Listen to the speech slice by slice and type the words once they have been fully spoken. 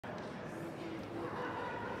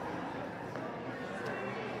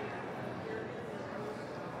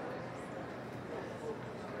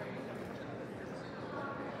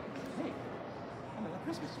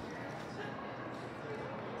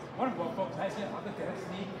one will focus on the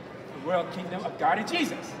destiny of the world kingdom of God and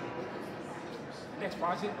Jesus. The next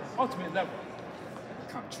project, ultimate level,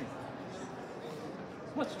 become true.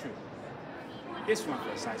 What's true? This one for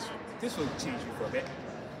a size. This will change you for a bit.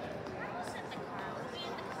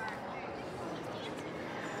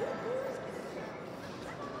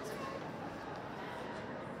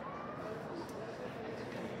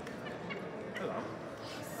 Hello.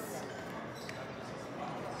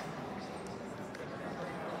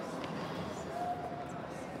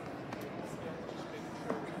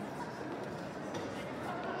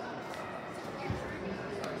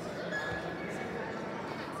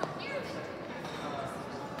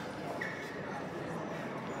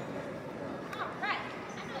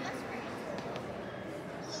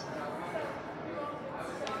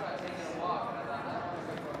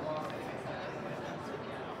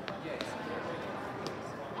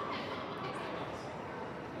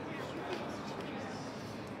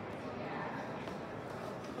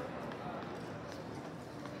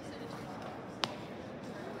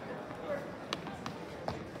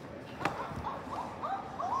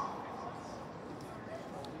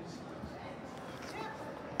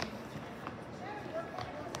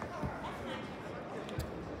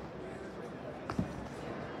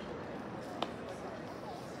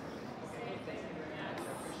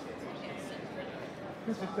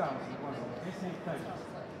 Mr. Dawes is one of the missing players.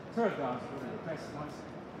 Third Dawes was the best ones.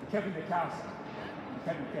 Kevin the Castel and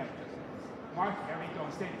Kevin Kevin. Mark, every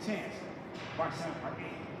don't stand a chance. Mark 7, Part 8.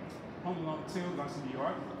 Home Alone 2 goes to New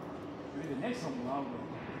York. And then the next Home Alone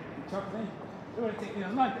with Chuckling, they're going to take me to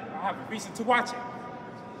London. I have a reason to watch it.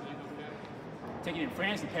 Taking in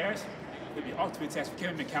France and Paris will be the ultimate test for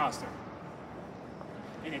Kevin McAllister.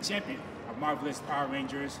 And a champion of Marvelous Power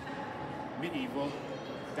Rangers, Medieval,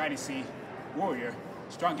 Dynasty, Warrior,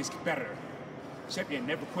 strongest competitor. Champion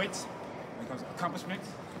never quits when it comes to accomplishments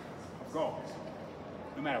or goals.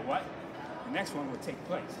 No matter what, the next one will take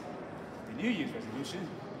place. The New Year's resolution,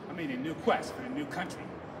 a new quest for the new country.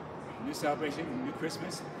 A new celebration, a new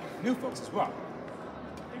Christmas, new folks as well.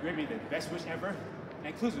 They gave me the best wish ever, and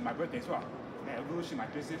includes my birthday as well. My evolution, my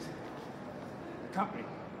business, the company,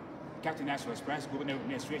 Captain National Express, Global Network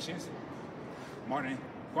Administrations, Modern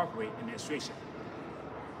Corporate Administration.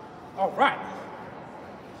 All right.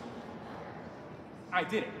 I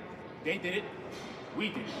did it. They did it. We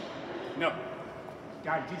did it. No.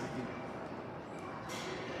 God and Jesus did it.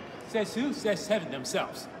 Says who? Says heaven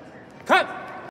themselves. Cut!